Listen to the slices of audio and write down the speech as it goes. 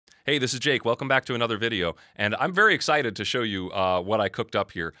Hey, this is Jake. Welcome back to another video, and I'm very excited to show you what I cooked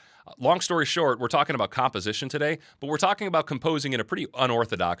up here. Long story short, we're talking about composition today, but we're talking about composing in a pretty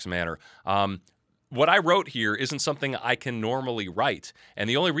unorthodox manner. What I wrote here isn't something I can normally write, and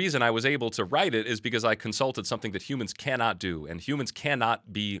the only reason I was able to write it is because I consulted something that humans cannot do, and humans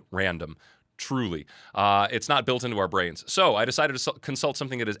cannot be random. Truly. It's not built into our brains. So I decided to consult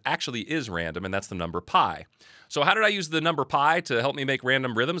something that actually is random, and that's the number pi. So how did I use the number pi to help me make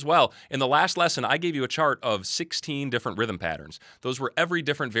random rhythms? Well, in the last lesson, I gave you a chart of 16 different rhythm patterns. Those were every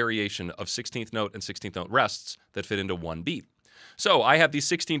different variation of 16th note and 16th note rests that fit into one beat. So I have these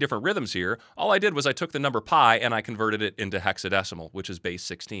 16 different rhythms here. All I did was I took the number pi and I converted it into hexadecimal, which is base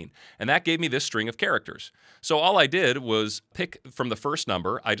 16. And that gave me this string of characters. So all I did was pick from the first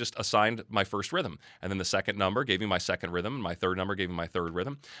number, I just assigned my first rhythm. And then the second number gave me my second rhythm, and my third number gave me my third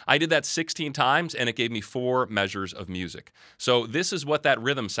rhythm. I did that 16 times, and it gave me 4 measures of music. So this is what that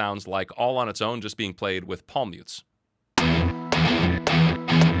rhythm sounds like all on its own, just being played with palm mutes.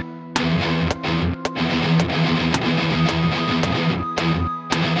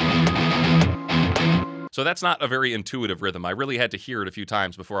 So that's not a very intuitive rhythm. I really had to hear it a few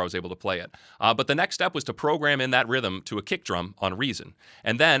times before I was able to play it. But the next step was to program in that rhythm to a kick drum on Reason.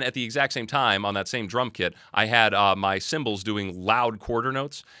 And then at the exact same time, on that same drum kit, I had my cymbals doing loud quarter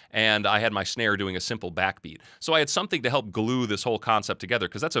notes, and I had my snare doing a simple backbeat. So I had something to help glue this whole concept together,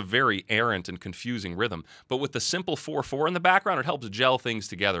 because that's a very errant and confusing rhythm. But with the simple 4/4 in the background, it helps gel things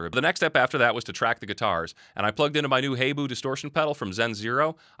together. The next step after that was to track the guitars. And I plugged into my new Hey Boo distortion pedal from Zen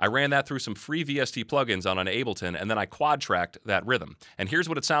Zero. I ran that through some free VST plugins on an Ableton, and then I quad tracked that rhythm. And here's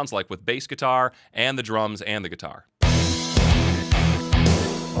what it sounds like with bass guitar and the drums and the guitar.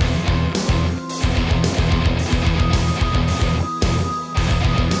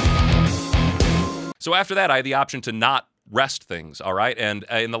 So after that, I had the option to not rest things, all right? And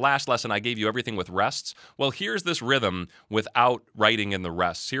in the last lesson, I gave you everything with rests. Well, here's this rhythm without writing in the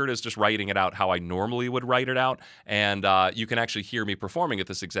rests. Here it is just writing it out how I normally would write it out, and you can actually hear me performing it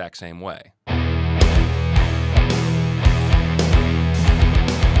this exact same way.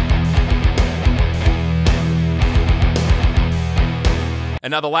 And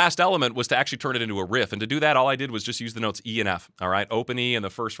now the last element was to actually turn it into a riff. And to do that, all I did was just use the notes E and F, all right? Open E in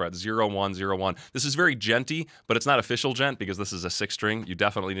the first fret, 0, 1, 0, 1. This is very djenty, but it's not official djent because this is a 6 string. You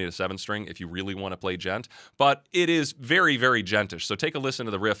definitely need a 7 string if you really want to play djent. But it is very, very djentish. So take a listen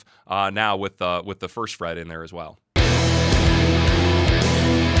to the riff now with the first fret in there as well.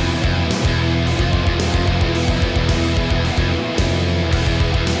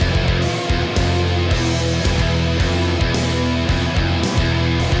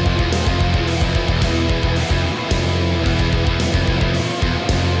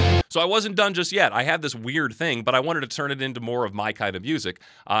 So I wasn't done just yet. I had this weird thing, but I wanted to turn it into more of my kind of music,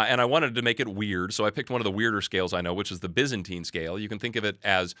 and I wanted to make it weird, so I picked one of the weirder scales I know, which is the Byzantine scale. You can think of it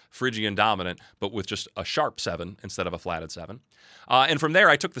as Phrygian dominant, but with just a sharp 7 instead of a flatted 7. And from there,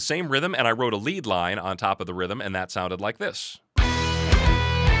 I took the same rhythm, and I wrote a lead line on top of the rhythm, and that sounded like this.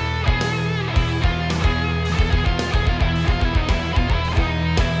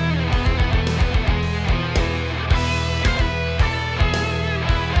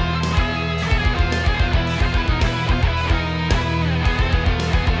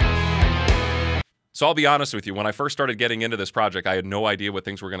 So I'll be honest with you, when I first started getting into this project, I had no idea what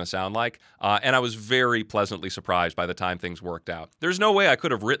things were going to sound like, and I was very pleasantly surprised by the time things worked out. There's no way I could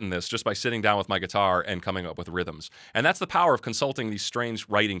have written this just by sitting down with my guitar and coming up with rhythms. And that's the power of consulting these strange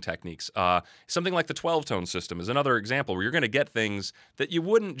writing techniques. Something like the 12-tone system is another example where you're going to get things that you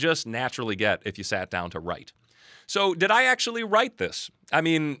wouldn't just naturally get if you sat down to write. So did I actually write this? I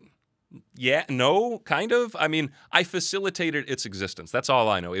mean, yeah, no, kind of. I mean, I facilitated its existence. That's all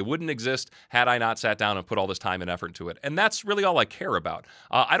I know. It wouldn't exist had I not sat down and put all this time and effort into it. And that's really all I care about.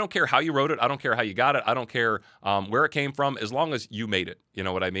 I don't care how you wrote it. I don't care how you got it. I don't care where it came from, as long as you made it. You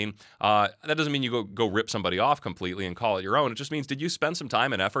know what I mean? That doesn't mean you go rip somebody off completely and call it your own. It just means, did you spend some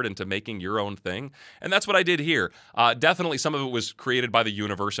time and effort into making your own thing? And that's what I did here. Definitely some of it was created by the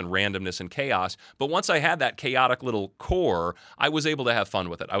universe and randomness and chaos. But once I had that chaotic little core, I was able to have fun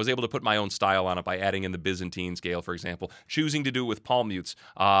with it. I was able to put my own style on it by adding in the Byzantine scale, for example, choosing to do it with palm mutes,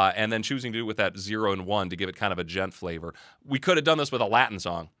 and then choosing to do it with that 0 and 1 to give it kind of a djent flavor. We could have done this with a Latin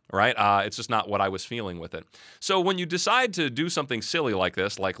song, right? It's just not what I was feeling with it. So when you decide to do something silly like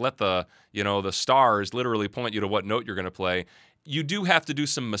this, like let the stars literally point you to what note you're going to play, you do have to do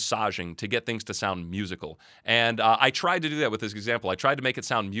some massaging to get things to sound musical. And I tried to do that with this example. I tried to make it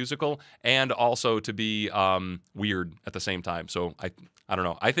sound musical and also to be weird at the same time. So I don't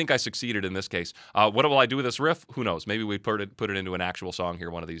know. I think I succeeded in this case. What will I do with this riff? Who knows? Maybe we put it into an actual song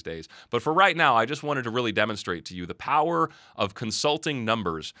here one of these days. But for right now, I just wanted to really demonstrate to you the power of consulting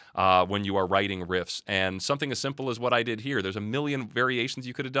numbers when you are writing riffs. And something as simple as what I did here. There's a million variations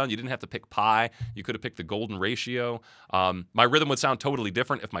you could have done. You didn't have to pick pi. You could have picked the golden ratio. My rhythm would sound totally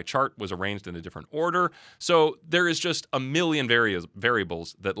different if my chart was arranged in a different order. So there is just a million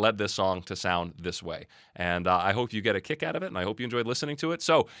variables that led this song to sound this way. And I hope you get a kick out of it, and I hope you enjoyed listening to it.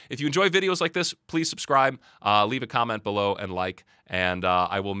 So if you enjoy videos like this, please subscribe, leave a comment below, and like, and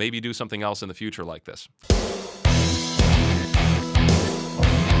I will maybe do something else in the future like this.